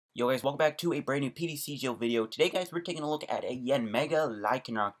Yo guys, welcome back to a brand new PTCGO video. Today guys, we're taking a look at a Yanmega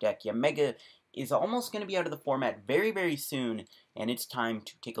Lycanroc deck. Yanmega is almost going to be out of the format very soon, and it's time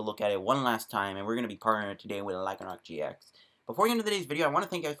to take a look at it one last time, and we're going to be partnering today with Lycanroc-GX. Before we get into today's video, I want to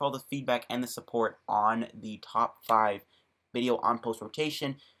thank you guys for all the feedback and the support on the top 5 video on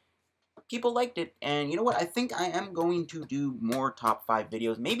post-rotation. People liked it, and you know what, I think I am going to do more top 5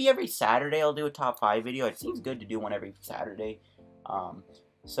 videos. Maybe every Saturday I'll do a top 5 video. It seems good to do one every Saturday.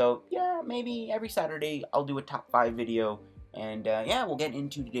 So, yeah, maybe every Saturday I'll do a top 5 video, and yeah, we'll get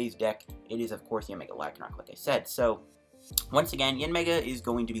into today's deck. It is, of course, Yanmega Lycanroc, like I said. So, once again, Yanmega is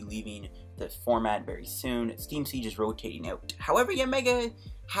going to be leaving the format very soon. Steam Siege is rotating out. However, Yanmega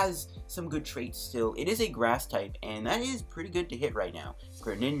has some good traits still. It is a grass type, and that is pretty good to hit right now.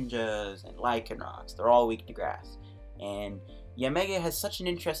 Greninjas and Lycanrocs, they're all weak to grass. And Yanmega has such an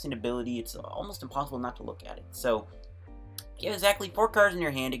interesting ability, it's almost impossible not to look at it. So, you have exactly 4 cards in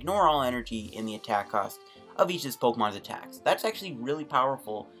your hand, ignore all energy in the attack cost of each of this Pokemon's attacks. That's actually really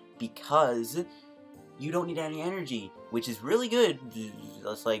powerful because you don't need any energy, which is really good.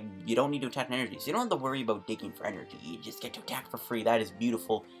 It's like, you don't need to attack energy, so you don't have to worry about digging for energy. You just get to attack for free. That is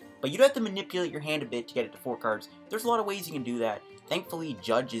beautiful. But you do have to manipulate your hand a bit to get it to 4 cards. There's a lot of ways you can do that. Thankfully,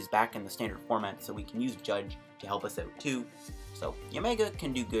 Judge is back in the standard format, so we can use Judge to help us out too. So, Yanmega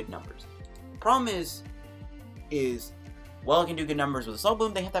can do good numbers. The problem is well, it can do good numbers with a Soul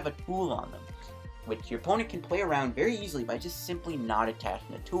Boom, they have to have a tool on them, which your opponent can play around very easily by just simply not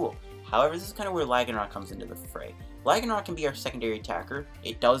attaching a tool. However, this is kind of where Lycanroc comes into the fray. Lycanroc can be our secondary attacker.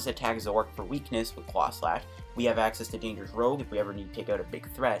 It does attack Zoroark for weakness with Claw Slash. We have access to Dangerous Rogue if we ever need to take out a big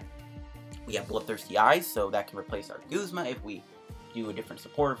threat. We have Bloodthirsty Eyes, so that can replace our Guzma if we do a different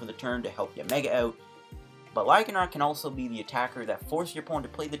supporter for the turn to help Yanmega out. But Lycanroc can also be the attacker that forces your opponent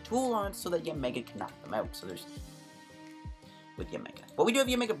to play the tool on so that Yanmega can knock them out. So there's with Yanmega. But we do have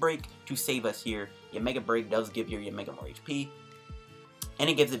Yanmega Break to save us here. Yanmega Break does give your Yanmega more HP, and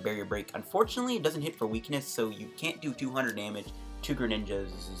it gives it Barrier Break. Unfortunately, it doesn't hit for weakness, so you can't do 200 damage to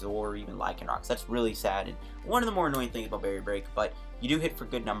Greninjas or even Lycanrocs. That's really sad, and one of the more annoying things about Barrier Break, but you do hit for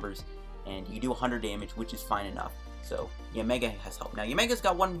good numbers, and you do 100 damage, which is fine enough. So, Yanmega has help. Now, Yanmega's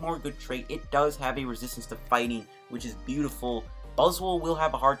got one more good trait. It does have a resistance to fighting, which is beautiful. Buzzwole will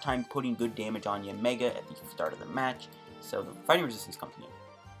have a hard time putting good damage on Yanmega at the start of the match, so the fighting resistance comes in.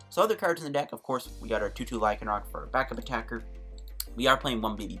 So other cards in the deck, of course, we got our 2/2 Lycanroc for our backup attacker. We are playing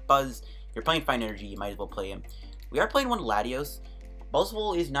one Baby Buzz. If you're playing Fine Energy, you might as well play him. We are playing one Latios.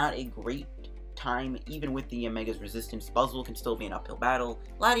 Buzzwole is not a great time, even with the Yanmega's resistance. Buzzwole can still be an uphill battle.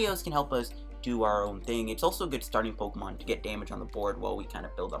 Latios can help us do our own thing. It's also a good starting Pokemon to get damage on the board while we kind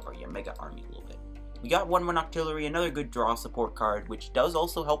of build up our Yanmega army a little bit. We got one Octillery, another good draw support card, which does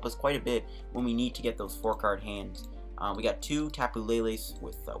also help us quite a bit when we need to get those 4-card hands. We got 2 Tapu Lele's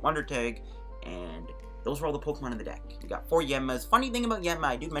with Wonder Tag, and those are all the Pokemon in the deck. We got 4 Yanmas. Funny thing about Yanma,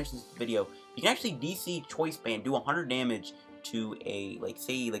 I do mention this in the video, you can actually DC Choice Band, do 100 damage to a,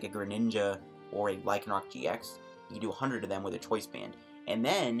 say a Greninja or a Lycanroc-GX. You can do 100 of them with a Choice Band. And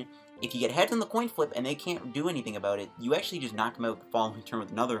then, if you get heads on the coin flip and they can't do anything about it, you actually just knock them out the following turn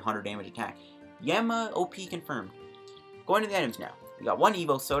with another 100 damage attack. Yanma OP confirmed. Going to the items now. We got 1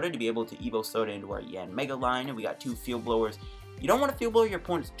 Evosoda to be able to Evosoda into our Yanmega line, and we got 2 Field Blowers. You don't want to Field Blow your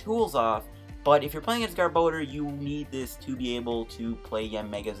opponent's tools off, but if you're playing against Garbodor, you need this to be able to play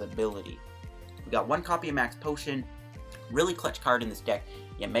Yanmega's ability. We got 1 copy of Max Potion, really clutch card in this deck.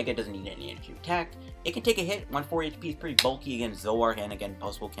 Yanmega doesn't need any energy attack. It can take a hit, 140 HP is pretty bulky against Zoroark, and again,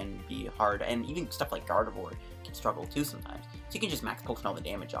 Buzzwole can be hard, and even stuff like Gardevoir can struggle too sometimes. So you can just Max Potion all the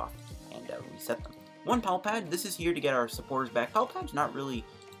damage off and reset them. 1 Pal Pad, this is here to get our supporters back. Pal Pad's not really,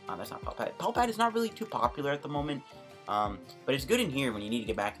 that's not Pal Pad. Pal Pad is not really too popular at the moment, but it's good in here when you need to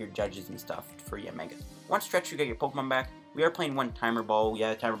get back your Judges and stuff for Yanmega. 1 Stretch to get your Pokemon back. We are playing 1 Timer Ball.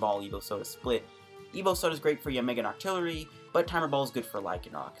 Yeah, Timer Ball, Evosoda split. Evosoda is great for Yanmega and Octillery, but Timer Ball is good for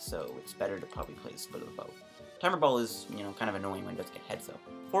Lycanroc, so it's better to probably play the split of the both. Timer Ball is, kind of annoying when it doesn't get heads though.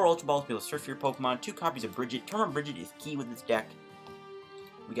 4 Ultra Balls to be able to search for your Pokemon. 2 copies of Brigette. Turn on Brigette is key with this deck.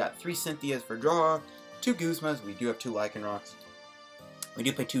 We got 3 Cynthias for draw, 2 Guzmas, we do have 2 Lycanrocs. We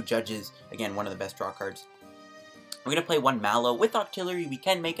do play 2 Judges, again, one of the best draw cards. We're going to play 1 Mallow. With Octillery, we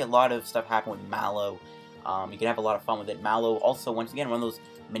can make a lot of stuff happen with Mallow. You can have a lot of fun with it. Mallow, also, once again, one of those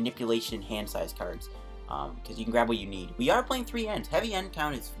manipulation hand size cards, because you can grab what you need. We are playing 3 Ns. Heavy N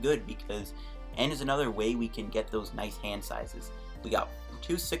count is good, because N is another way we can get those nice hand sizes. We got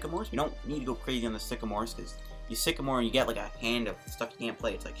 2 Sycamores. We don't need to go crazy on the Sycamores, because you Sycamore and you get like a hand of stuff you can't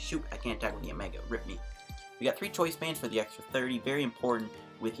play. It's like, shoot, I can't attack with Yanmega, rip me. We got 3 Choice Bands for the extra 30, very important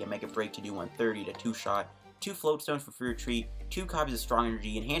with Yanmega Break to do 130 to 2-shot. 2 Float Stones for free retreat, 2 copies of Strong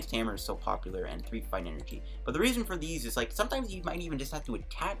Energy, Enhanced Hammer is so popular, and 3 Fight Energy. But the reason for these is like sometimes you might even just have to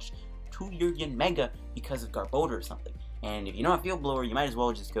attach to your Yanmega because of Garbodor or something. And if you don't have Field Blower, you might as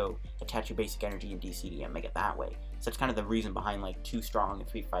well just go attach your basic energy and DC to Yanmega that way. So that's kind of the reason behind like 2 Strong and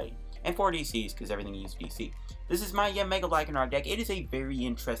 3 Fighting. And 4 DCs because everything uses DC. This is my Yanmega Lycanroc deck. It is a very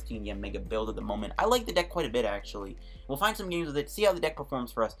interesting Yanmega build at the moment. I like the deck quite a bit actually. We'll find some games with it, see how the deck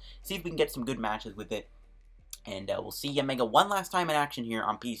performs for us, see if we can get some good matches with it. And we'll see Yanmega one last time in action here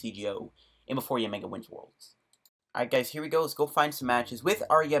on PTCGO and before Yanmega wins Worlds. Alright guys, here we go. Let's go find some matches with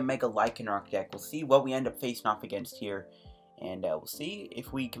our Yanmega Lycanroc deck. We'll see what we end up facing off against here. And we'll see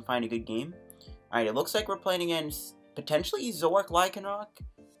if we can find a good game. Alright, it looks like we're playing against potentially zoroark Lycanroc.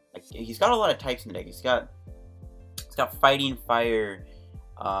 Like, he's got a lot of types in the deck. He's got Fighting, Fire,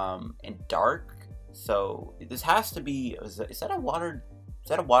 and Dark. So this has to be. Is that a water? Is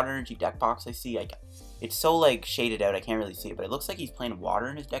that a water energy deck box? I see. It's so like shaded out. I can't really see it, but it looks like he's playing water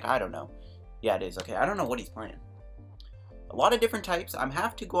in his deck. I don't know. Yeah, it is. Okay, I don't know what he's playing. A lot of different types. I'm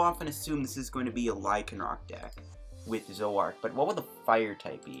have to go off and assume this is going to be a Lycanroc deck with zoroark. But what would the fire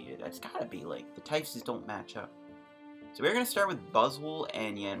type be? That's gotta be like the types just don't match up. So we're gonna start with Buzzwole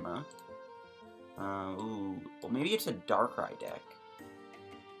and Yanma. Ooh, well maybe it's a Darkrai deck.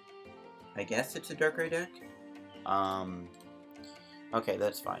 I guess it's a Darkrai deck. Okay,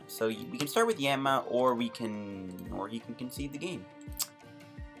 that's fine. So we can start with Yanma, or you can concede the game,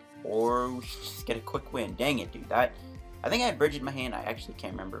 or we can just get a quick win. Dang it, dude! I think I had Brigette in my hand. I actually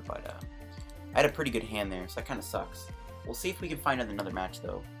can't remember, but I had a pretty good hand there, so that kind of sucks. We'll see if we can find another match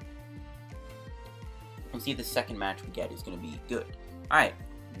though. We'll see if the second match we get is going to be good. Alright,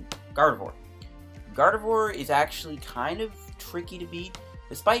 Gardevoir. Gardevoir is actually kind of tricky to beat.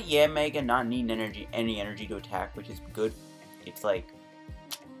 Despite Yanmega not needing any energy to attack, which is good. It's like,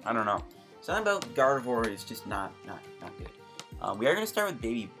 I don't know. Something about Gardevoir is just not good. We are going to start with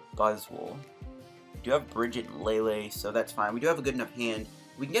Baby Buzzwole. We do have Brigette and Lele, so that's fine. We do have a good enough hand.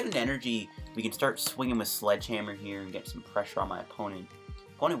 We can get an energy. We can start swinging with Sledgehammer here and get some pressure on my opponent.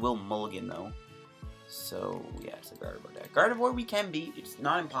 Opponent will mulligan though. So, yeah, it's a Gardevoir deck. Gardevoir we can beat. It's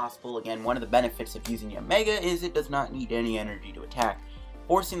not impossible. Again, one of the benefits of using Yanmega is it does not need any energy to attack,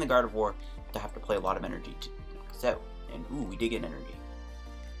 forcing the Gardevoir to have to play a lot of energy to knock us out. And, ooh, we did get energy.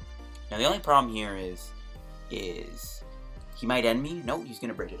 Now, the only problem here is he might end me. No, he's going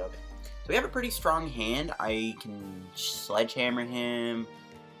to Brigette. Okay. So we have a pretty strong hand. I can Sledgehammer him.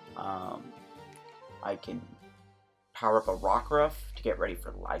 I can power up a Rockruff to get ready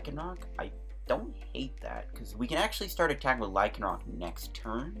for Lycanroc. I don't hate that, because we can actually start attacking with Lycanroc next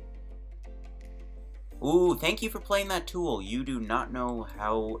turn. Ooh, thank you for playing that tool. You do not know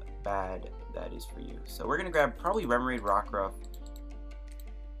how bad that is for you. So we're going to grab probably Remoraid Rockruff.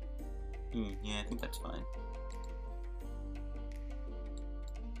 Yeah, I think that's fine.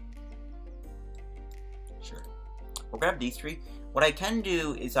 Sure. We'll grab these 3. What I can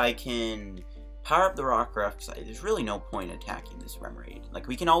do is I can power up the Rockruff, because there's really no point in attacking this Remoraid. Like,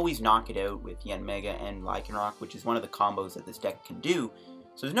 we can always knock it out with Yanmega and Lycanroc, which is one of the combos that this deck can do.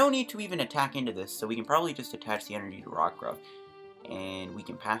 So there's no need to even attack into this, so we can probably just attach the energy to Rockruff, and we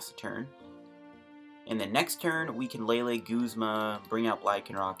can pass the turn. And then next turn, we can Lele Guzma, bring out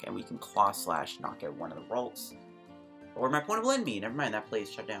Lycanroc, and we can Claw Slash, knock out one of the Ralts. Or my opponent will end me. Never mind, that play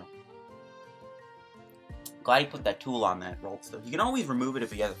is shut down. Glad he put that tool on that Ralt stuff. You can always remove it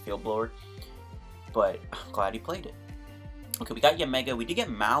if he has a Field Blower, but I'm glad he played it. Okay, we got Yanmega. We did get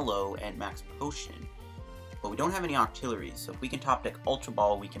Mallow and Max Potion, but we don't have any Octillery, so if we can top deck Ultra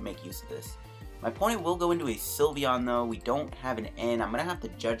Ball, we can make use of this. My opponent will go into a Sylveon, though. We don't have an N. I'm going to have to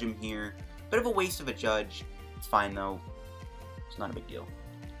judge him here. Bit of a waste of a judge. It's fine, though. It's not a big deal.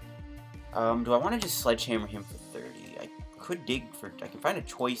 Do I want to just Sledgehammer him for 30? I could dig for... I can find a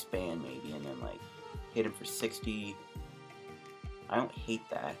Choice Band, maybe, and then, like, hit him for 60. I don't hate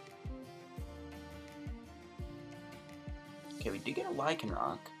that. Okay, we did get a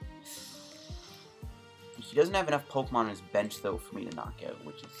Lycanroc. He doesn't have enough Pokemon on his bench, though, for me to knock out,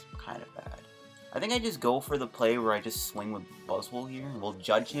 which is kind of bad. I think I just go for the play where I just swing with Buzzwole here, and we'll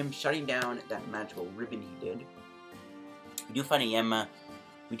judge him, shutting down that magical ribbon he did. We do find a Yanma.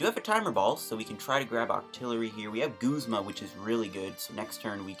 We do have a Timer Ball, so we can try to grab Octillery here. We have Guzma, which is really good, so next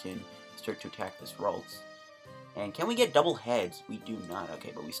turn we can start to attack this Ralts. And can we get double heads? We do not.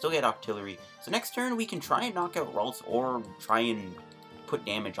 Okay, but we still get Octillery. So next turn we can try and knock out Ralts, or try and put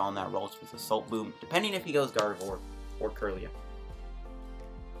damage on that Ralts with Assault Boom, depending if he goes Gardevoir or Kirlia.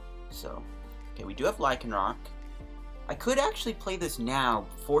 So, okay, we do have Lycanroc. I could actually play this now,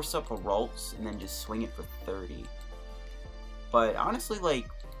 force up a Ralts, and then just swing it for 30. But honestly, like,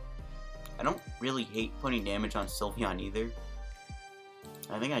 I don't really hate putting damage on Sylveon either.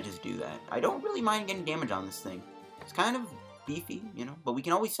 I think I just do that. I don't really mind getting damage on this thing. It's kind of beefy, you know, but we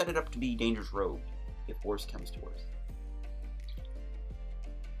can always set it up to be Dangerous Rogue if worse comes to worse.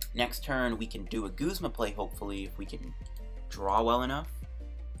 Next turn, we can do a Guzma play, hopefully, if we can draw well enough.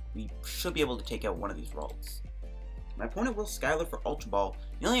 We should be able to take out one of these rolls. My opponent will Skylar for Ultra Ball.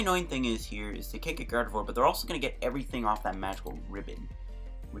 The only annoying thing is here is they can't get Gardevoir, but they're also going to get everything off that magical ribbon,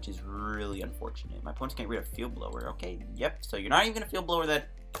 which is really unfortunate. My opponent's getting rid of Field Blower. Okay, yep, so you're not even going to Field Blower that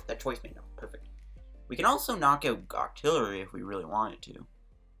choice made. No, perfect. We can also knock out Octillery if we really wanted to.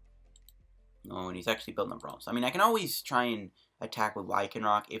 Oh, and he's actually building up rolls. I mean, I can always try and attack with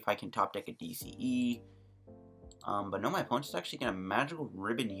Lycanroc if I can top deck a DCE. But no, my opponent's actually going to magical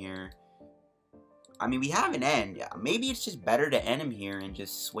ribbon here. I mean, we have an end. Yeah, maybe it's just better to end him here and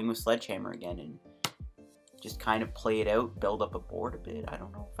just swing with Sledgehammer again and just kind of play it out, build up a board a bit. I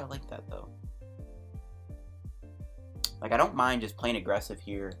don't know if I like that, though. Like, I don't mind just playing aggressive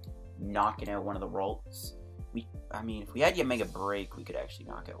here, knocking out one of the Ralts. I mean, if we had Yanmega Break, we could actually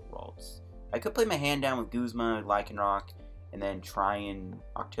knock out Ralts. I could play my hand down with Guzma, Lycanroc, and then try and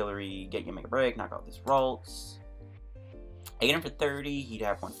Octillery, get Yanmega Break, knock out this Ralts. I get him for 30, he'd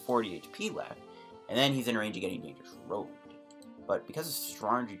have 140 HP left, and then he's in range of getting Dangerous Rogue. But because of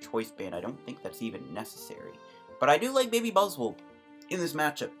strong energy choice band, I don't think that's even necessary. But I do like Baby Buzzwole in this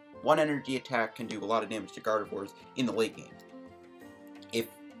matchup. One energy attack can do a lot of damage to Gardevoirs in the late game, if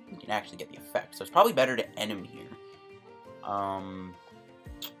we can actually get the effect. So it's probably better to end him here.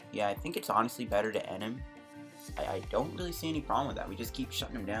 Yeah, I think it's honestly better to end him. I don't really see any problem with that. We just keep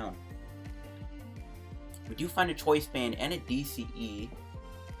shutting him down. We do find a choice band and a DCE.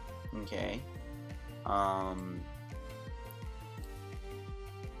 Okay. I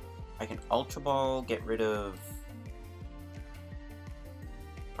can Ultra Ball, get rid of...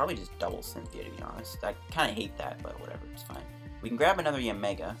 Probably just double Cynthia, to be honest. I kind of hate that, but whatever, it's fine. We can grab another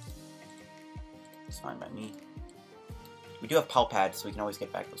Yanmega. It's fine by me. We do have Pal Pad, so we can always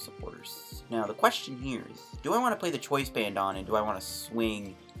get back those supporters. Now, the question here is, do I want to play the choice band on, and do I want to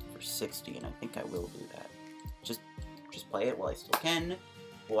swing for 60? And I think I will do that. Just play it while I still can.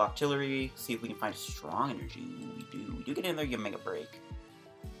 We'll Octillery, see if we can find strong energy. We do get another Yanmega Break.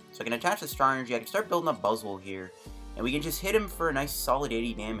 So I can attach the strong energy. I can start building up Buzzwole here, and we can just hit him for a nice solid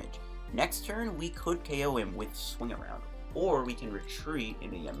 80 damage. Next turn, we could KO him with Swing Around, or we can retreat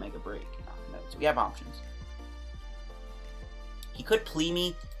into Yanmega Break and knock him out. So we have options. He could plea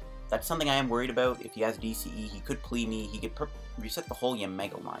me. That's something I am worried about. If he has DCE, he could plea me. He could reset the whole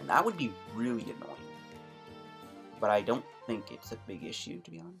Yanmega line. That would be really annoying. But I don't think it's a big issue,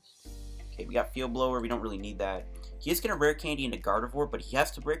 to be honest. Okay, we got Field Blower. We don't really need that. He is going to Rare Candy into Gardevoir, but he has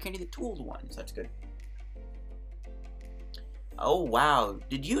to Rare Candy the Tooled one, so that's good. Oh, wow.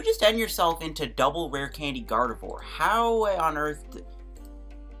 Did you just end yourself into double Rare Candy Gardevoir? How on earth...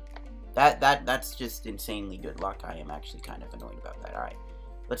 That's just insanely good luck. I am actually kind of annoyed about that. Alright,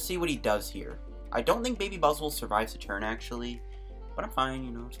 let's see what he does here. I don't think Baby Buzzwole survives the turn, actually. But I'm fine,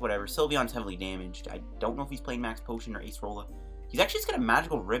 you know, it's whatever. Sylveon's heavily damaged. I don't know if he's playing Max Potion or Ace Rolla. He's actually just got a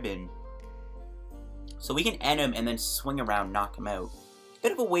Magical Ribbon. So we can end him and then swing around, knock him out.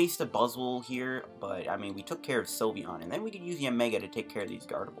 Bit of a waste of Buzzwole here, but, I mean, we took care of Sylveon. And then we can use Yanmega to take care of these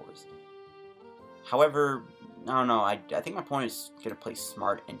Gardevoirs. However, I don't know. I think my opponent's going to play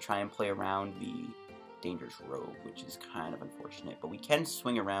smart and try and play around the Dangerous Rogue, which is kind of unfortunate. But we can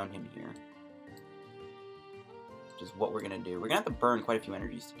swing around him here. Which is what we're going to do. We're going to have to burn quite a few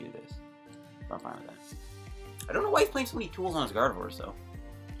energies to do this. So I'm fine with that. I don't know why he's playing so many tools on his Gardevoirs, though.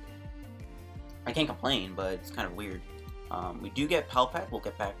 I can't complain, but it's kind of weird. We do get Pal Pad. We'll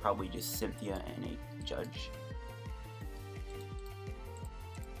get back probably just Cynthia and a Judge.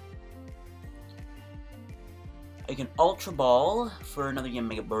 I can Ultra Ball for another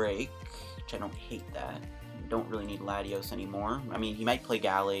Yanmega Break, which I don't hate that. I don't really need Latios anymore. I mean, he might play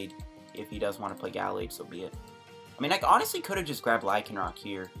Gallade. If he does want to play Gallade, so be it. I mean, I honestly could have just grabbed Lycanroc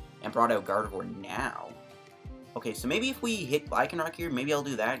here and brought out Gardevoir now. Okay, so maybe if we hit Lycanroc here, maybe I'll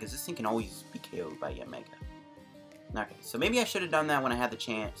do that, because this thing can always be KO'd by Yanmega. Okay, so maybe I should have done that when I had the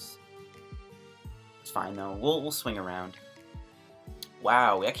chance. It's fine, though. We'll swing around.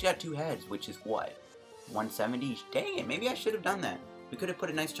 Wow, we actually got 2 heads, which is what? 170? Dang it, maybe I should have done that. We could have put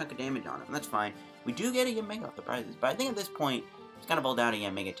a nice chunk of damage on him. That's fine. We do get a Yanmega off the prizes, but I think at this point, it's kind of all down to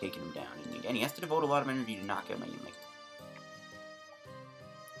Yanmega taking him down. And he has to devote a lot of energy to knock out my Yanmega.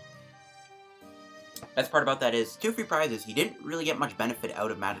 Best part about that is, 2 free prizes, he didn't really get much benefit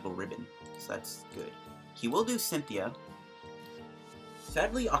out of Magical Ribbon, so that's good. He will do Cynthia.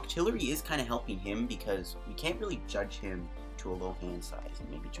 Sadly, Octillery is kind of helping him because we can't really judge him to a low hand size and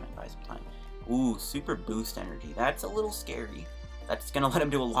maybe try and buy some time. Ooh, super boost energy. That's a little scary. That's going to let him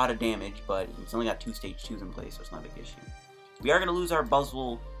do a lot of damage, but he's only got 2 stage 2s in place, so it's not a big issue. We are going to lose our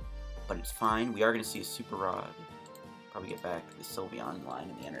Buzzwole, but it's fine. We are going to see a Super Rod. Probably get back the Sylveon line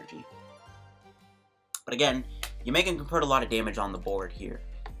and the energy. But again, Yanmega can put a lot of damage on the board here.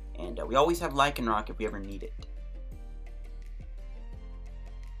 And we always have Lycanroc if we ever need it.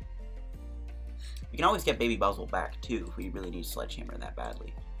 We can always get Baby Buzzwole back, too, if we really need Sledgehammer that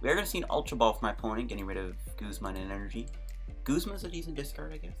badly. We are going to see an Ultra Ball from my opponent, getting rid of Guzma and energy. Guzma's a decent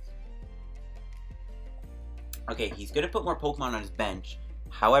discard, I guess. Okay, he's going to put more Pokemon on his bench.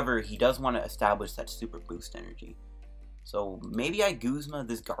 However, he does want to establish that Super Boost energy. So maybe I Guzma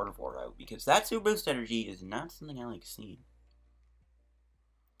this Gardevoir out, because that Super Boost energy is not something I like seeing.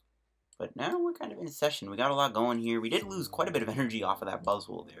 But now we're kind of in session. We got a lot going here. We did lose quite a bit of energy off of that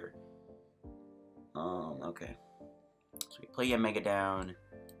Buzzwole there. Okay. So we play Yanmega down.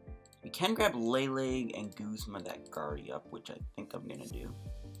 We can grab Lele and Guzma that GRI up, which I think I'm going to do.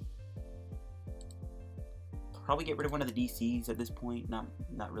 Probably get rid of one of the DCs at this point, not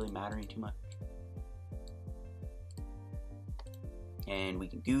really mattering too much. And we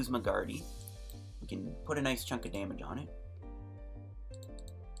can Guzma GRI. We can put a nice chunk of damage on it.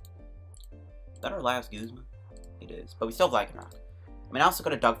 Is that our last Guzma? It is, but we still have Lycanroc. I mean, I also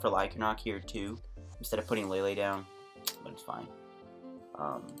could have dug for Lycanroc here too, instead of putting Lele down, but it's fine.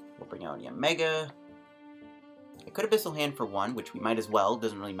 We'll bring out Yanmega. I could have Abyssal Hand for 1, which we might as well.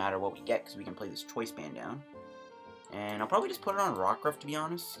 Doesn't really matter what we get, because we can play this Choice Band down. And I'll probably just put it on Rockruff, to be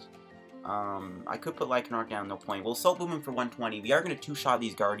honest. I could put Lycanroc down, no point. We'll Assault Boom him for 120. We are going to 2-shot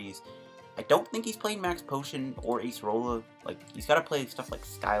these Guardies. I don't think he's playing Max Potion or Acerola. Like, he's got to play stuff like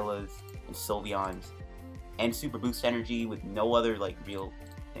Skylas and Sylveons and Super Boost Energy with no other, like, real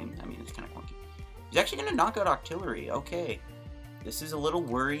thing. I mean, it's kind of clunky. He's actually going to knock out Octillery. Okay. This is a little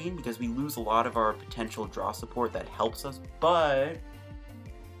worrying because we lose a lot of our potential draw support that helps us, but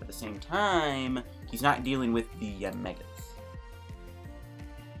at the same time, he's not dealing with the Megas.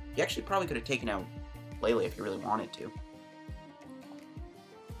 He actually probably could have taken out Lele if he really wanted to.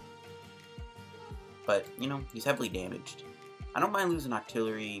 But, you know, he's heavily damaged. I don't mind losing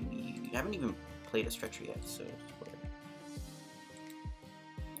Octillery. We haven't even played a stretcher yet, so whatever.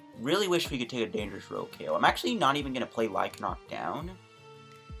 Really wish we could take a Dangerous Rogue KO. I'm actually not even going to play Lycanroc down.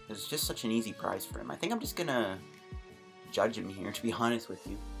 It's just such an easy prize for him. I think I'm just going to judge him here, to be honest with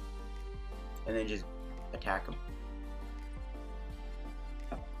you. And then just attack him.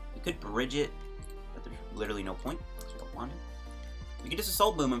 We could bridge it, but there's literally no point, because we don't want it. We could just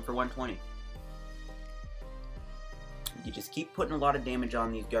Assault Boom him for 120. You just keep putting a lot of damage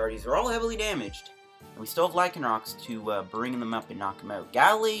on these Guardies. They're all heavily damaged. And we still have Lycanrocs to bring them up and knock them out.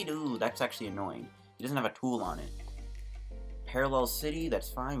 Gallade, ooh, that's actually annoying. He doesn't have a tool on it. Parallel City, that's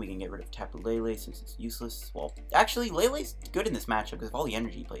fine. We can get rid of Tapu Lele since it's useless. Well, actually, Lele's good in this matchup because of all the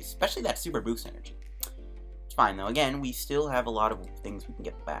energy he plays, especially that Super Boost energy. It's fine, though. Again, we still have a lot of things we can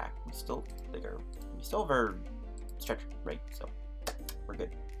get back. We still have our stretcher, right? So, we're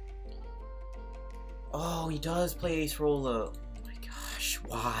good. Oh, he does play Acerola. Oh my gosh,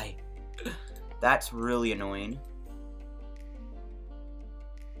 why? That's really annoying.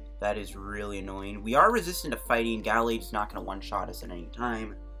 That is really annoying. We are resistant to fighting. Gallade's not going to one-shot us at any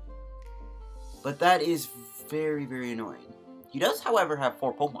time. But that is very, very annoying. He does, however, have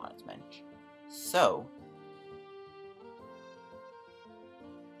 4 Pokemon on his bench. So,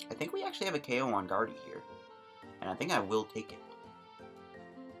 I think we actually have a KO on Guardi here. And I think I will take it.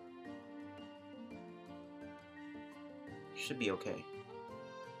 Should be okay.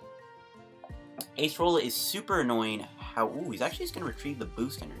 Acerola is super annoying. Ooh, he's actually just going to retrieve the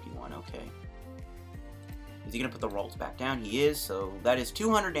boost energy one. Okay. Is he going to put the rolls back down? He is. So that is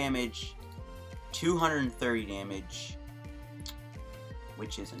 200 damage, 230 damage,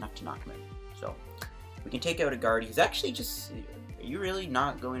 which is enough to knock him out. So we can take out a Guardi. He's actually just... Are you really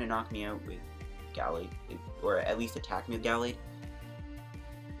not going to knock me out with Gallade? Or at least attack me with Gallade?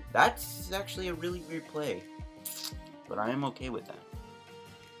 That's actually a really weird play. But I am okay with that.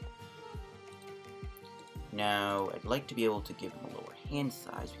 Now, I'd like to be able to give him a lower hand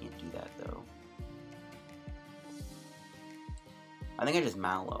size. We can't do that, though. I think I just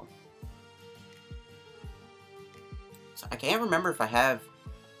Mallow. So I can't remember if I have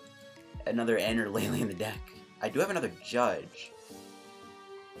another N or Lele in the deck. I do have another Judge.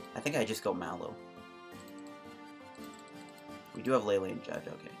 I think I just go Mallow. We do have Lele and Judge,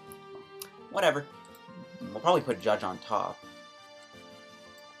 okay. Whatever. We'll probably put Judge on top.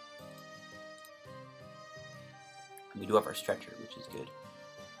 We do have our Stretcher, which is good.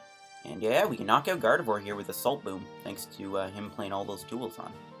 And yeah, we can knock out Gardevoir here with Assault Boom, thanks to him playing all those tools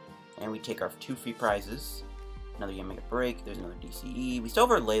on. And we take our 2 free prizes. Another Yanmega Break. There's another DCE. We still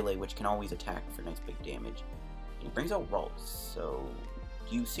have our Lele, which can always attack for nice big damage. And he brings out Rolls. So,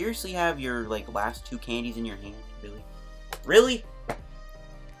 do you seriously have your, like, last 2 candies in your hand? Really? Really?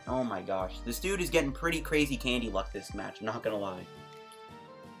 Oh my gosh. This dude is getting pretty crazy candy luck this match. I'm not gonna lie.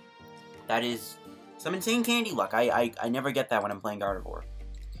 That is some insane candy luck. I never get that when I'm playing Gardevoir.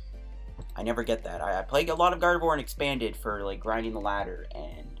 I never get that. I play a lot of Gardevoir and Expanded for, like, grinding the ladder,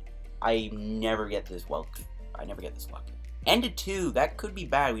 and I never get this luck. I never get this luck. Ended 2, that could be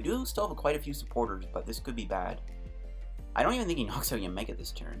bad. We do still have quite a few supporters, but this could be bad. I don't even think he knocks out Yanmega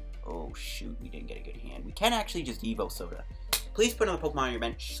this turn. Oh shoot, we didn't get a good hand. We can actually just Evosoda. Please put another Pokemon on your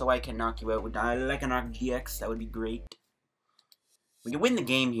bench so I can knock you out with Lycanroc-GX. That would be great. We can win the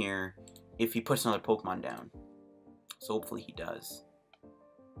game here if he puts another Pokemon down. So hopefully he does.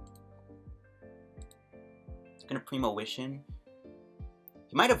 It's gonna Primo Wish in.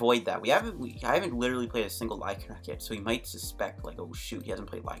 He might avoid that. I haven't literally played a single Lycanroc yet, so he might suspect, like, oh shoot, he hasn't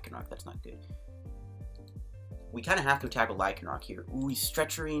played Lycanroc. That's not good. We kind of have to attack with Lycanroc here. Ooh, he's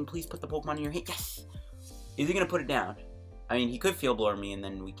Stretchering. Please put the Pokemon in your hand. Yes! Is he gonna put it down? I mean, he could Field Blower me, and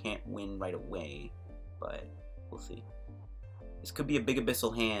then we can't win right away. But we'll see. This could be a big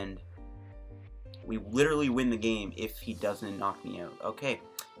Abyssal hand. We literally win the game if he doesn't knock me out. Okay,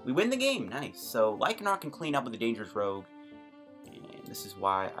 we win the game. Nice. So Lycanroc can clean up with a Dangerous Rogue. And this is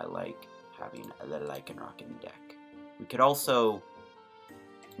why I like having a Lycanroc in the deck. We could also...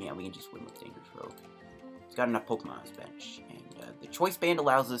 yeah, we can just win with Dangerous Rogue. He's got enough Pokemon on his bench. And the Choice Band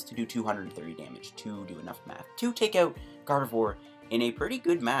allows us to do 230 damage to do enough math to take out Gardevoir in a pretty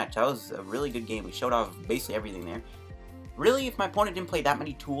good match. That was a really good game. We showed off basically everything there. Really, if my opponent didn't play that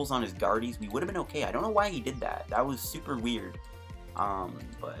many tools on his Guardies, we would have been okay. I don't know why he did that. That was super weird.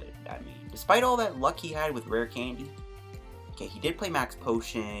 But, I mean, despite all that luck he had with Rare Candy, okay, he did play Max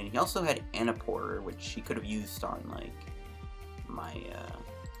Potion. He also had Anaporter, which he could have used on, like, my,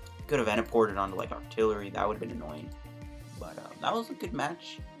 could have Anaported onto, like, Octillery. That would have been annoying. But, that was a good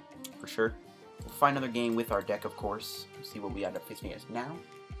match, for sure. We'll find another game with our deck, of course. We'll see what we end up facing against now.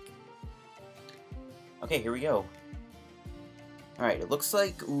 Okay, here we go. Alright, it looks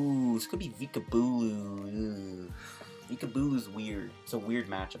like, ooh, this could be Vikabulu. Vikabulu's weird. It's a weird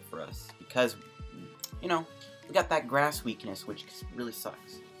matchup for us. Because, you know, we got that grass weakness, which really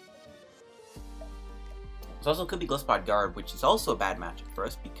sucks. This also could be Gliscod Garb, which is also a bad matchup for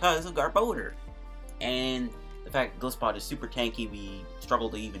us because of Garbodor. And the fact that Gliscod is super tanky, we struggle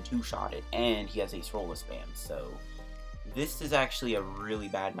to even two-shot it, and he has Ace Roller Spam, so this is actually a really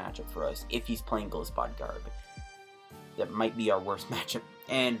bad matchup for us if he's playing Gliscod Garb. That might be our worst matchup,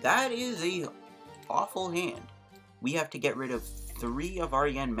 and that is a awful hand. We have to get rid of 3 of our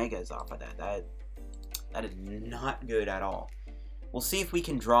Yanmegas off of that. That is not good at all. We'll see if we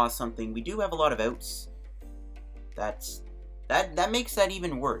can draw something. We do have a lot of outs. That makes that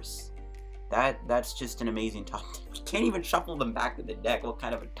even worse. That's just an amazing top deck. We can't even shuffle them back to the deck. What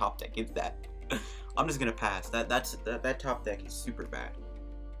kind of a top deck is that? I'm just gonna pass. That top deck is super bad.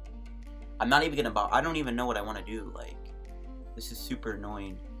 I'm not even gonna I don't even know what I want to do. Like, this is super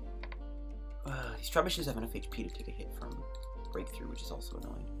annoying. These Trebushes have enough HP to take a hit from Breakthrough, which is also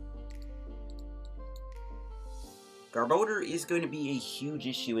annoying. Garbodor is going to be a huge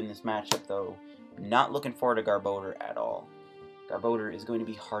issue in this matchup, though. Not looking forward to Garbodor at all. Garbodor is going to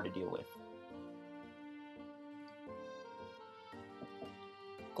be hard to deal with.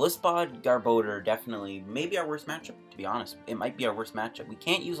 Gliscod, Garbodor, definitely, maybe our worst matchup, to be honest. It might be our worst matchup. We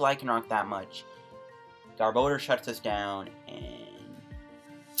can't use Lycanroc that much. Garbodor shuts us down, and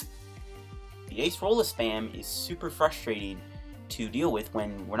the Ace Roller Spam is super frustrating to deal with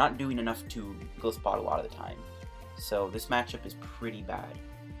when we're not doing enough to Gliscod a lot of the time. So this matchup is pretty bad.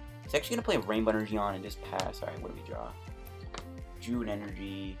 He's actually going to play a Rainbow Energy on and just pass. Alright, what do we draw? Drew an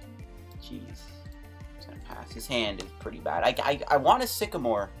Energy. Jeez. He's going to pass. His hand is pretty bad. I want a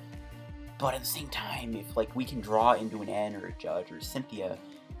Sycamore, but at the same time, if like we can draw into an N or a Judge or a Cynthia,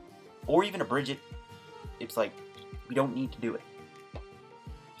 or even a Brigette, it's like, we don't need to do it.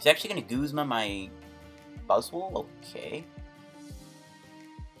 He's actually going to Guzma my Buzzwole? Okay.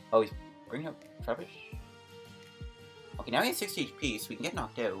 Oh, he's bringing up Trubbish? Okay, now he has 60 HP, so we can get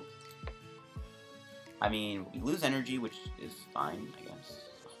knocked out. I mean, we lose energy, which is fine, I guess.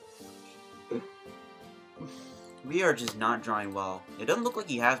 We are just not drawing well. It doesn't look like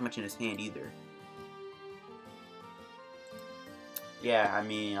he has much in his hand, either. Yeah, I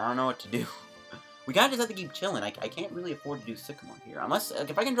mean, I don't know what to do. We kinda just have to keep chilling. I can't really afford to do Sycamore here. Unless,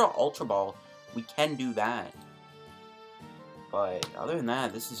 like, if I can draw Ultra Ball, we can do that. But, other than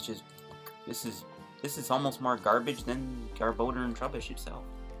that, this is just... This is almost more garbage than Garbodor and Trubbish itself.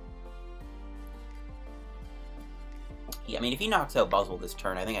 Yeah, I mean, if he knocks out Buzzwole this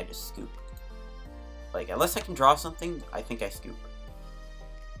turn, I think I just scoop. Like, unless I can draw something, I think I scoop.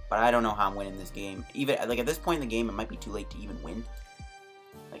 But I don't know how I'm winning this game. Even, like, at this point in the game, it might be too late to even win.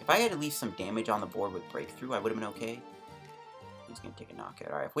 Like, if I had at least some damage on the board with Breakthrough, I would have been okay. He's going to take a knockout.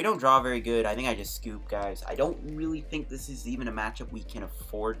 Alright, if we don't draw very good, I think I just scoop, guys. I don't really think this is even a matchup we can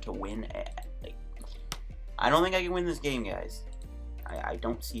afford to win. Like, I don't think I can win this game, guys. I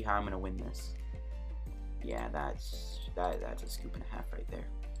don't see how I'm going to win this. Yeah, that's a scoop and a half right there.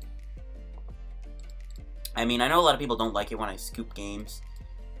 I mean, I know a lot of people don't like it when I scoop games.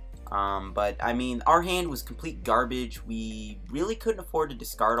 But, I mean, our hand was complete garbage. We really couldn't afford to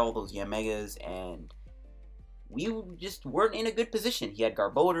discard all those Yanmegas, and we just weren't in a good position. He had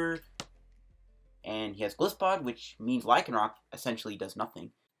Garbodor, and he has Gliscod, which means Lycanroc essentially does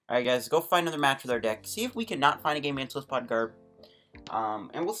nothing. Alright, guys, go find another match with our deck. See if we can not find a game against Gliscod Garb.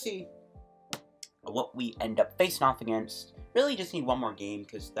 And we'll see what we end up facing off against. Really just need one more game,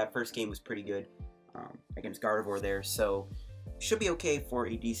 because that first game was pretty good against Gardevoir there, so should be okay for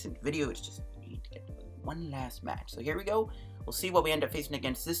a decent video. It's just need to get one last match. So here we go. We'll see what we end up facing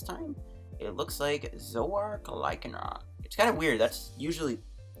against this time. It looks like Zoroark Lycanroc. It's kind of weird. That's usually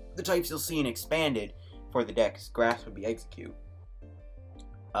the types you'll see in Expanded for the decks. Grass would be Execute.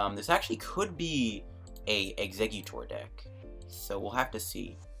 This actually could be a Exeggutor deck, so we'll have to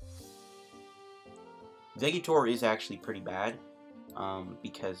see. Exeggutor is actually pretty bad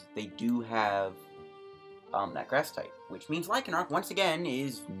because they do have that grass type, which means Lycanroc once again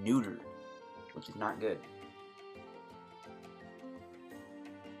is neutered, which is not good.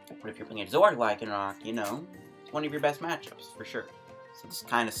 But if you're playing a Zoroark Lycanroc, you know, it's one of your best matchups for sure. So this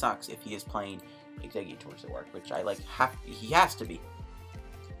kind of sucks if he is playing Exeggutor Zoroark, which I like. He has to be.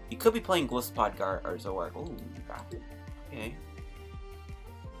 He could be playing Gliscod or Zoroark. Oh, got it. Okay.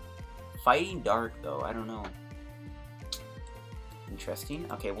 Fighting Dark though, I don't know. Interesting.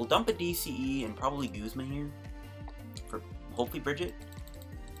 Okay, we'll dump a DCE and probably Guzma here for hopefully Brigette.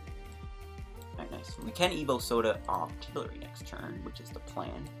 Alright, nice. We can Evosoda Octillery next turn, which is the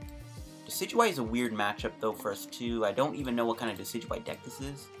plan. Decidueye is a weird matchup though for us too. I don't even know what kind of Decidueye deck this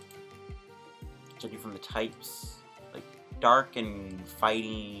is. Judging from the types, like Dark and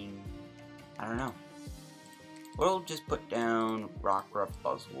Fighting, I don't know. We'll just put down Rockruff,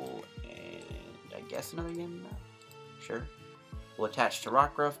 Buzzwole, and I guess another Yanma. Sure. We'll attach to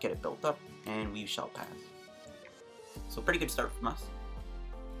Rockruff, get it built up, and we shall pass. So pretty good start from us.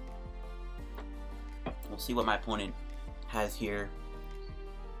 We'll see what my opponent has here.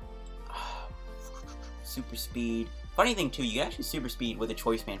 Super speed. Funny thing too, you can actually super speed with a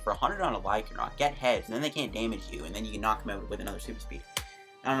choice band for 100 on a Lycanroc, get heads, and then they can't damage you, and then you can knock them out with another super speed.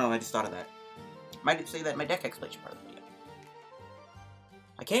 I don't know, I just thought of that. Might say that in my deck explanation part of the video.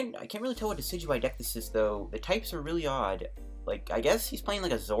 I can't really tell what Decidueye deck this is though. The types are really odd. Like, I guess he's playing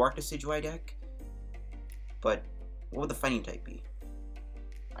like a Zoroark Decidueye deck. But what would the fighting type be?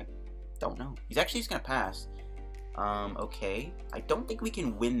 I don't know. He's actually just gonna pass. Okay. I don't think we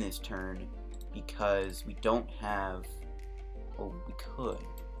can win this turn because we don't have. Oh, we could.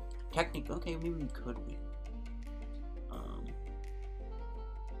 Technically, okay, maybe we could win.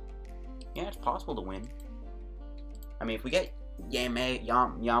 Yeah, it's possible to win. I mean, if we get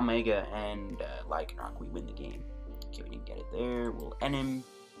Yanmega and Lycanroc, we win the game. Okay, we didn't get it there. We'll end him.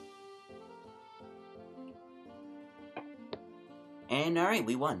 And alright,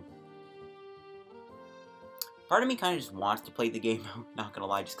 we won. Part of me kind of just wants to play the game out, not gonna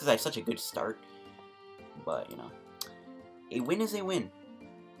lie, just because I have such a good start. But, you know, a win is a win.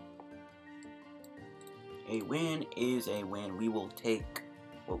 A win is a win. We will take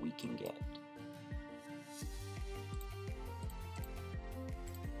what we can get.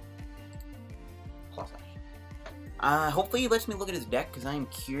 Plus action. Hopefully he lets me look at his deck, because I am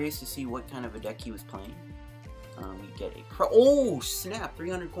curious to see what kind of a deck he was playing. We get a oh snap,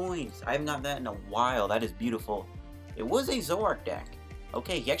 300 coins. I haven't got that in a while. That is beautiful. It was a Zoroark deck.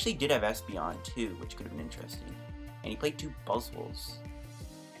 Okay, he actually did have Espeon too, which could have been interesting. And he played 2 Buzzwoles.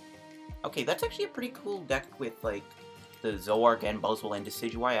 Okay, that's actually a pretty cool deck with like the Zoroark and Buzzwole and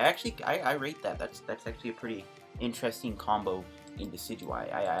Decidueye. I rate that. That's actually a pretty interesting combo in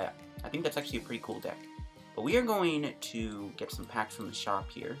Decidueye. I think that's actually a pretty cool deck. But we are going to get some packs from the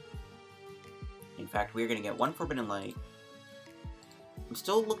shop here. In fact, we're going to get 1 Forbidden Light. I'm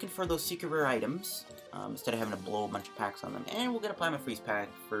still looking for those secret rare items, instead of having to blow a bunch of packs on them. And we'll get a Plasma Freeze pack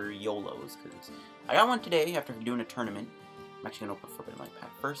for YOLOs, because I got one today after doing a tournament. I'm actually going to open a Forbidden Light pack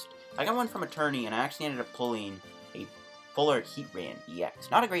first. I got one from a tourney, and I actually ended up pulling a Full Art Heatran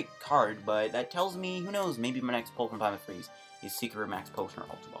EX. Not a great card, but that tells me, who knows, maybe my next pull from Plasma Freeze is Secret Rare Max Potion or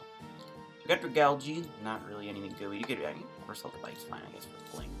Ultra Ball. We got Drgalgi, not really anything good. We do get Course Light's fine, I guess,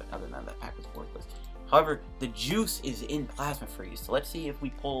 for playing, but other than that, that pack was worthless. However, the juice is in Plasma Freeze, so let's see if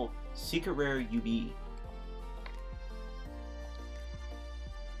we pull Secret Rare UB.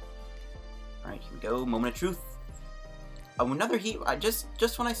 Alright, here we go. Moment of Truth. Oh, another Heat.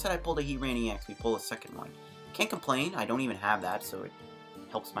 Just when I said I pulled a Heat Rain EX, we pull a second one. Can't complain. I don't even have that, so it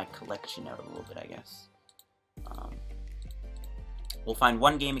helps my collection out a little bit, I guess. We'll find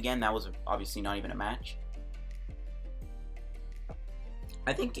one game again. That was obviously not even a match.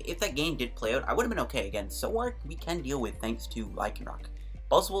 I think if that game did play out, I would have been okay. Again, zoroark we can deal with thanks to Lycanroc.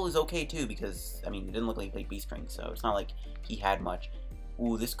 Buzzwole is okay too because, I mean, it didn't look like he played B-String, so it's not like he had much.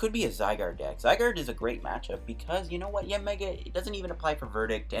 Ooh, this could be a Zygarde deck. Zygarde is a great matchup because, you know what, Yanmega, it doesn't even apply for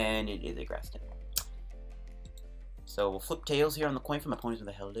Verdict, and it is aggressive. So we'll flip tails here on the coin flip. My opponent's with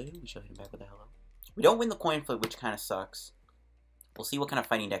a hello. We shall hit him back with a hello. We don't win the coin flip, which kind of sucks. We'll see what kind of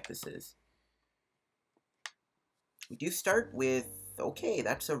fighting deck this is. We do start with, okay,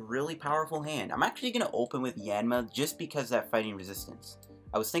 that's a really powerful hand. I'm actually going to open with Yanma just because of that fighting resistance.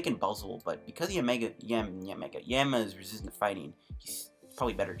 I was thinking Buzzwole, but because Yanma is resistant to fighting, he's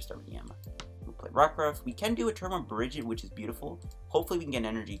probably better to start with Yanma. We'll play Rockruff. We can do a turn on Brigette, which is beautiful. Hopefully we can get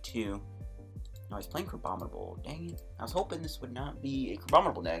energy too. No, he's playing Crabominable. Dang it. I was hoping this would not be a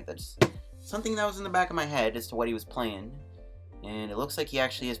Crabominable deck. That's something that was in the back of my head as to what he was playing. And it looks like he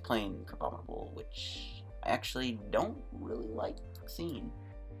actually is playing Crabominable, which I actually don't really like seeing.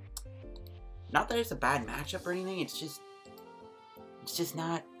 Not that it's a bad matchup or anything, it's just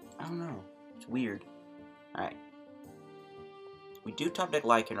not, I don't know, it's weird. Alright. We do top deck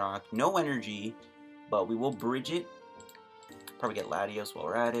Lycanroc, no energy, but we will bridge it. Probably get Latios while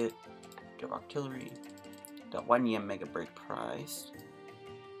we're at it. Do have Octillery. Got one Yanmega BREAK prized.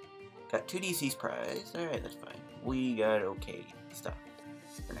 Got 2 DCs prized. Alright, that's fine. We got okay stuff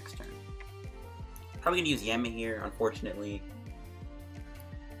for next turn. Probably gonna use Yanma here, unfortunately.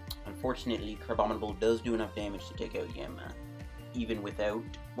 Unfortunately, Crabominable does do enough damage to take out Yanma. Even without...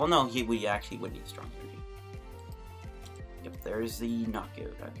 Well, no, we actually would need strong energy. Yep, there's the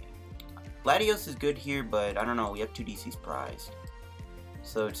knockout. Okay. Latios is good here, but I don't know. We have 2 DCs prized.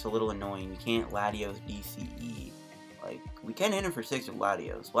 So it's a little annoying. We can't Latios DCE. Like, we can hit him for 6 with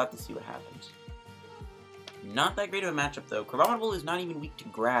Latios. We'll have to see what happens. Not that great of a matchup, though. Crabominable is not even weak to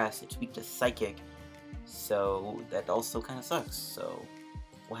Grass. It's weak to Psychic. So that also kind of sucks. So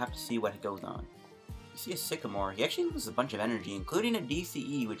we'll have to see what goes on. You see a Sycamore. He actually loses a bunch of energy, including a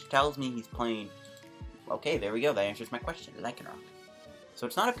DCE, which tells me he's playing... Okay, there we go. That answers my question. Lycanroc. So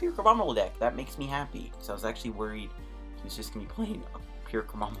it's not a pure Crabominable deck. That makes me happy. So I was actually worried he was just going to be playing a pure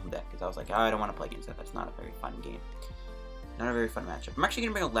Crabominable deck. Because I was like, oh, I don't want to play against that. That's not a very fun game. Not a very fun matchup. I'm actually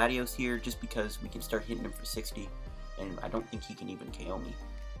going to bring a Latios here just because we can start hitting him for 60. And I don't think he can even KO me.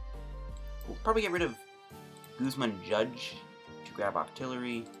 We'll probably get rid of Guzma Judge to grab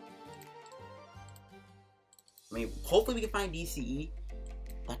Octillery. I mean, hopefully we can find DCE.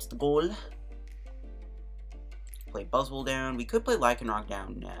 That's the goal. Play Buzzwole down. We could play Lycanroc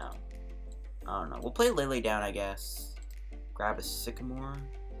down now. I don't know. We'll play Lele down, I guess. Grab a Sycamore.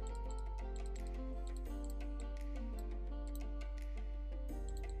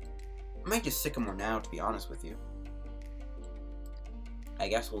 I might just Sycamore now, to be honest with you. I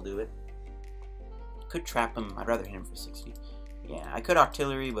guess we'll do it. Could trap him. I'd rather hit him for 60. Yeah, I could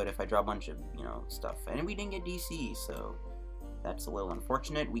Octillery, but if I draw a bunch of, you know, stuff. And we didn't get DC, so that's a little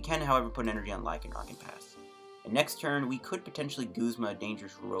unfortunate. We can, however, put energy on Lycanroc and pass. And next turn, we could potentially Guzma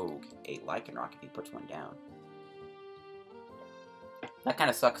Dangerous Rogue a Lycanroc if he puts one down. That kind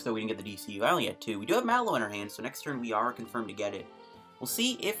of sucks, though. We didn't get the DC. I only had 2. We do have Mallow in our hand, so next turn we are confirmed to get it. We'll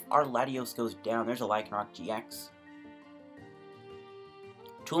see if our Latios goes down. There's a Lycanroc-GX.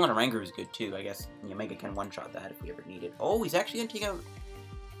 Tool and a Ranger is good too. I guess Yanmega can one-shot that if we ever need it. Oh, he's actually gonna take out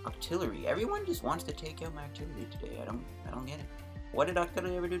Octillery. Everyone just wants to take out my Octillery today. I don't get it. What did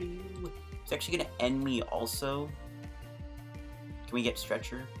Octillery ever do to you? He's actually gonna end me also. Can we get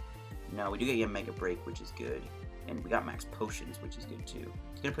Stretcher? No, we do get Yanmega BREAK, which is good. And we got Max Potions, which is good too.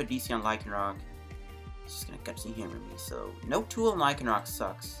 He's gonna put DC on Lycanroc. He's just gonna gutsy hammer me. So no Tool on Lycanroc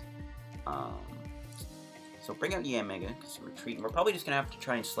sucks. So bring out Yanmega, because we're retreating. We're probably just going to have to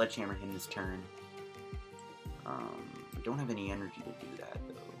try and Sledgehammer him this turn. We don't have any energy to do that,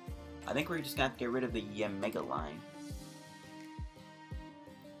 though. I think we're just going to have to get rid of the Yanmega line.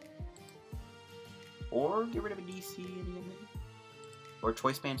 Or get rid of a DC and Yanmega. Or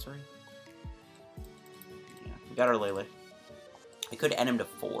Choice Band, sorry. Yeah, we got our Lele. I could end him to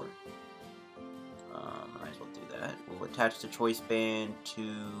 4. Might as well do that. We'll attach the Choice Band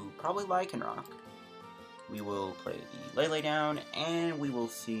to probably Lycanroc. We will play the Lele down, and we will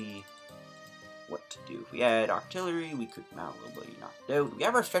see what to do. If we had Octillery, we could Mallow be knocked out. We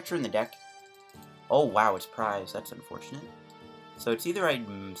have our stretcher in the deck. Oh wow, it's prize. That's unfortunate. So it's either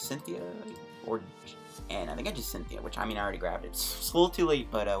Cynthia or N. I think I just Cynthia, which I mean I already grabbed it. It's a little too late,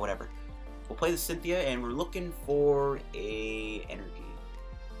 but whatever. We'll play the Cynthia, and we're looking for a energy.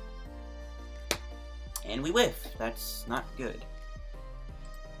 And we whiff. That's not good.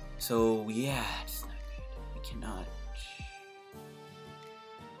 So yeah, it's not good. We cannot.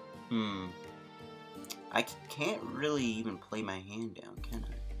 I can't really even play my hand down, can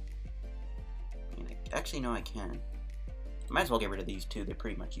I? I mean, actually, no, I can. I might as well get rid of these two. They're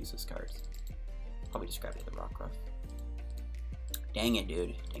pretty much useless cards. Probably just grab the other Rockruff. Dang it,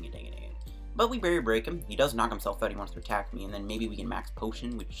 dude. Dang it, dang it, dang it. But we barrier break him. He does knock himself out. He wants to attack me, and then maybe we can Max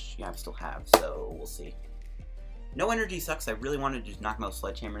Potion, which yeah, I still have, so we'll see. No energy sucks. I really wanted to just knock him out with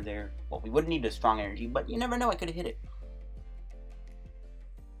Sledgehammer there. Well, we wouldn't need a strong energy, but you never know. I could have hit it.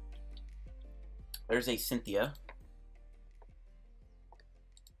 There's a Cynthia.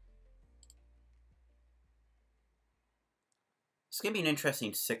 It's going to be an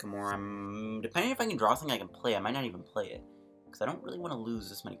interesting Sycamore. Depending if I can draw something I can play, I might not even play it. Because I don't really want to lose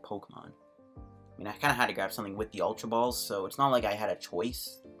this many Pokemon. I mean, I kind of had to grab something with the Ultra Balls, so it's not like I had a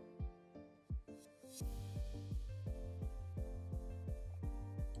choice.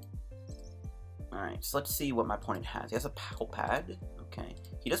 Alright, so let's see what my opponent has. He has a Pal Pad. Okay.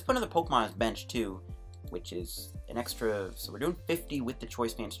 He does put another Pokemon on his bench, too, which is an extra... So we're doing 50 with the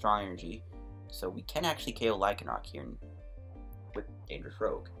Choice Band Strong Energy. So we can actually KO Lycanroc here with Dangerous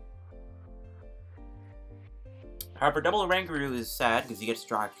Rogue. However, double Rangaroo is sad because he gets to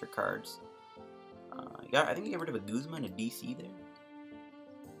draw extra cards. I think he got rid of a Guzma and a DC there.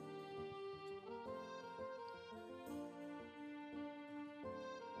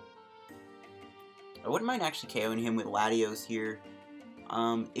 I wouldn't mind actually KOing him with Latios here,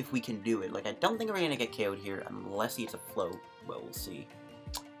 if we can do it. Like, I don't think we're gonna get KO'd here unless he hits a float, but we'll see.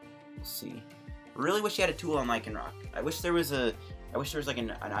 We'll see. Really wish he had a tool on Lycanroc. I wish there was like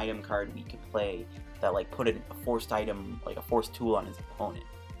an item card we could play that like put a forced item, like a forced tool on his opponent.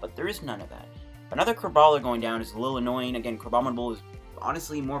 But there is none of that. Another Craballer going down is a little annoying. Again, Crabominable is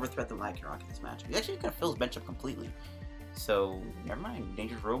honestly more of a threat than Lycanroc in this match. He's actually gonna fill his bench up completely. So never mind.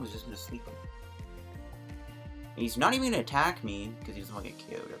 Dangerous Rogue is just gonna sleep him. He's not even gonna attack me because he doesn't want to get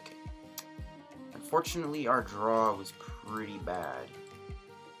KO'd. Okay. Unfortunately, our draw was pretty bad.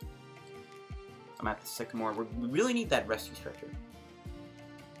 I'm at the Sycamore. We really need that rescue stretcher.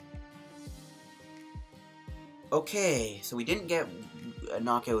 Okay, so we didn't get a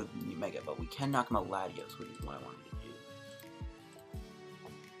knockout with Mega, but we can knock him out Latios, which is what I wanted to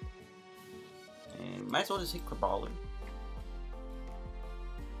do. And might as well just hit Craballer.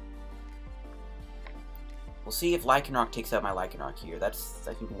 We'll see if Lycanroc takes out my Lycanroc here. That's,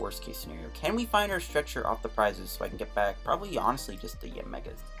 I think, worst case scenario. Can we find our stretcher off the prizes so I can get back? Probably, honestly, just the Yanmegas,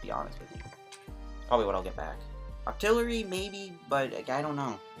 to be honest with you. Probably what I'll get back. Octillery, maybe, but like, I don't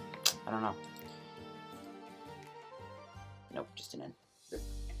know. I don't know. Nope, just an N.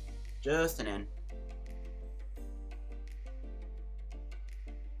 Just an N.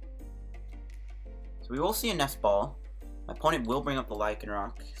 So we will see a Nest Ball. My opponent will bring up the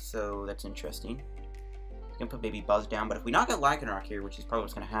Lycanroc, so that's interesting. He's gonna put Baby Buzz down, but if we knock out Lycanroc here, which is probably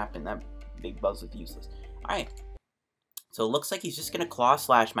what's gonna happen, that Big Buzz is useless. Alright. So it looks like he's just gonna Claw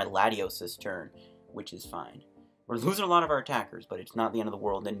Slash my Latios this turn, which is fine. We're losing a lot of our attackers, but it's not the end of the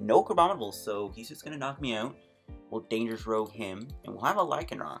world. And no Crabominables, so he's just gonna knock me out. We'll Dangerous Rogue him, and we'll have a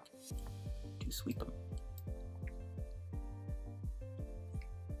Lycanroc to sweep him.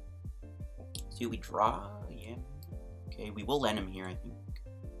 See what we draw? Yeah. Okay, we will end him here, I think.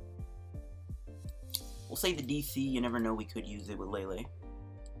 We'll save the DC, you never know, we could use it with Lele.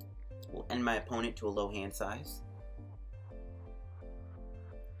 We'll end my opponent to a low hand size.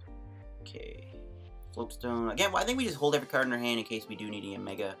 Okay. Float Stone. Again, I think we just hold every card in our hand in case we do need a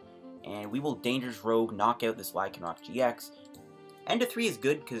Yanmega. And we will Dangerous Rogue knock out this Lycanroc-GX. End of 3 is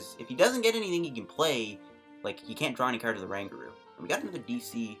good, because if he doesn't get anything he can play, like, he can't draw any cards of the Rangaroo. And we got another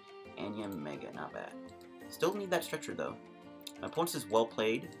DC and Yanmega, not bad. Still need that stretcher, though. My opponent says well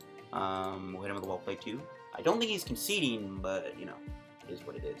played. We'll hit him with a well played, too. I don't think he's conceding, but, you know, it is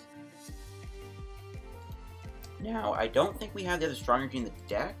what it is. Now, I don't think we have the other Strong Energy in the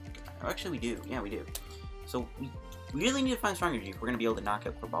deck. Oh, actually, we do. Yeah, we do. So, we really need to find Strong Energy if we're going to be able to knock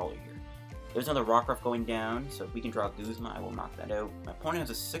out Craballer here. There's another Rockruff going down, so if we can draw Guzma, I will knock that out. My opponent has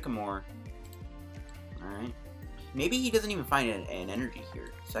a Sycamore. Alright. Maybe he doesn't even find an energy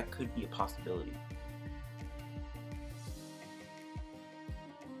here, so that could be a possibility.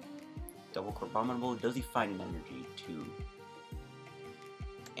 Double Crabominable. Does he find an energy too?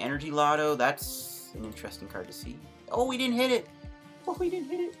 Energy Lotto, that's an interesting card to see. Oh, we didn't hit it! Oh, we didn't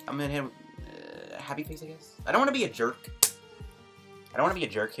hit it! I'm gonna hit Happy Face, I guess. I don't want to be a jerk. I don't want to be a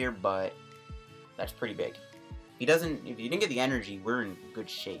jerk here, but that's pretty big. If you didn't get the energy, we're in good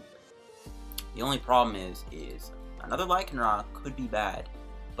shape. The only problem is another Lycanroc could be bad,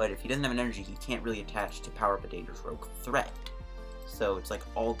 but if he doesn't have an energy, he can't really attach to power up a Dangerous Rogue threat. So it's like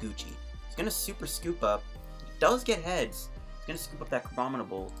all Gucci. He's gonna super scoop up. He does get heads. He's gonna scoop up that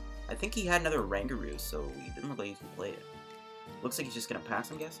Crabominable. I think he had another Rangaroo, so he didn't look like he could play it. Looks like he's just gonna pass,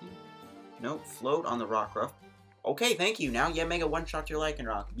 I'm guessing. Nope, float on the Rockruff. Okay, thank you. Now Yanmega one-shot your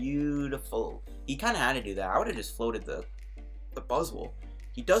Lycanroc. Beautiful. He kind of had to do that. I would have just floated the Buzzwole.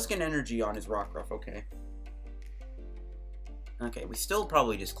 He does get energy on his Rockruff, okay. Okay, we still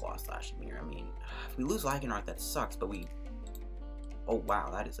probably just Claw Slash him here. I mean, if we lose Lycanroc, that sucks, but we... Oh,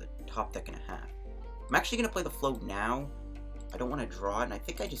 wow, that is a top deck and a half. I'm actually going to play the float now. I don't want to draw it, and I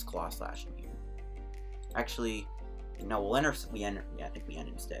think I just Claw Slash him here. Actually, no, we'll end our... Yeah, I think we end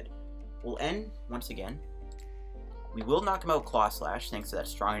instead. We'll end, once again. We will knock him out Claw Slash, thanks to that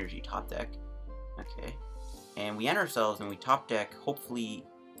strong energy top deck. Okay. And we end ourselves, and we top deck, hopefully,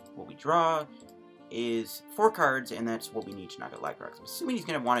 what we draw is 4 cards, and that's what we need to knock out Lycanroc. I'm assuming he's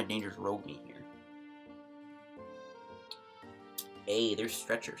going to want a Dangerous Rogue me here. Hey, there's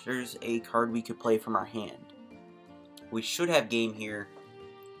Stretchers. There's a card we could play from our hand. We should have game here,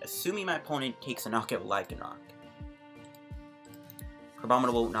 assuming my opponent takes a knockout Lycanroc.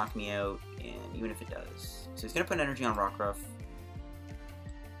 Crabominable won't knock me out, and even if it does. So he's going to put energy on Rockruff,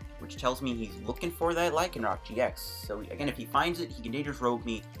 which tells me he's looking for that Lycanroc-GX. So again, if he finds it, he can Dangerous Rogue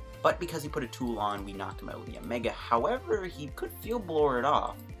me, but because he put a tool on, we knocked him out with the Yanmega. However, he could Field Blower it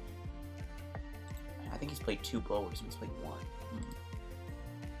off. I think he's played 2 blowers, and he's played 1.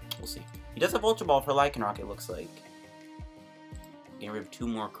 We'll see. He does have Ultra Ball for Lycanroc, it looks like. Getting rid of 2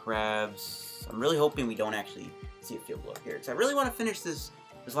 more crabs. I'm really hoping we don't actually see a Field Blower here, because I really want to finish this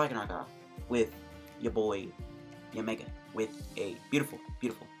Lycanroc off with your boy Yanmega, with a beautiful,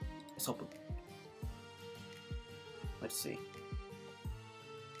 beautiful Assault Boom. Let's see.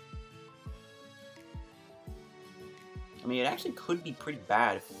 I mean, it actually could be pretty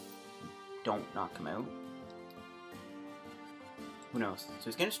bad if we don't knock him out. Who knows? So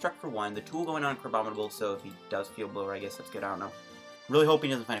he's getting struck for 1. The tool going on Crabominable, so if he does Field Blower, I guess that's good. I don't know. Really hoping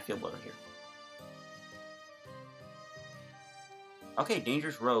he doesn't find a Field Blower here. Okay,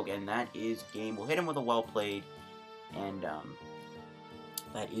 Dangerous Rogue, and that is game. We'll hit him with a well played, and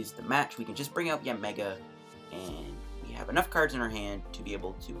that is the match. We can just bring out Yanmega, and we have enough cards in our hand to be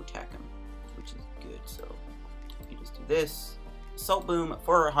able to attack him, which is good. So we just do this. Assault Boom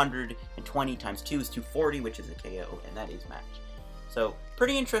for 120 times 2 is 240, which is a KO, and that is match. So,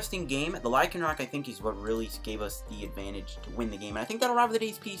 pretty interesting game. The Lycanroc, I think, is what really gave us the advantage to win the game. And I think that'll wrap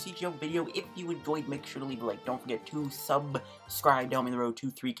today's PTCGO video. If you enjoyed, make sure to leave a like. Don't forget to subscribe to help me on the road to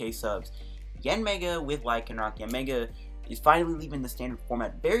 3K subs. Yanmega with Lycanroc. Yanmega is finally leaving the standard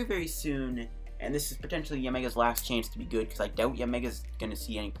format very, very soon. And this is potentially Yanmega's last chance to be good, because I doubt Yanmega's going to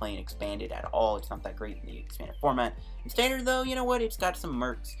see any play in expanded at all. It's not that great in the expanded format. In standard, though, you know what? It's got some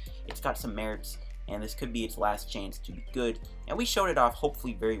mercs. It's got some merits. And this could be its last chance to be good. And we showed it off,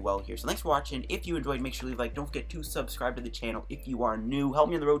 hopefully, very well here. So thanks for watching. If you enjoyed, make sure to leave a like. Don't forget to subscribe to the channel if you are new. Help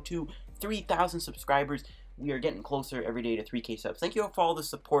me on the road to 3,000 subscribers. We are getting closer every day to 3K subs. Thank you all for all the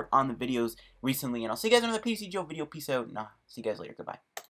support on the videos recently. And I'll see you guys in another PTCGO video. Peace out. And see you guys later. Goodbye.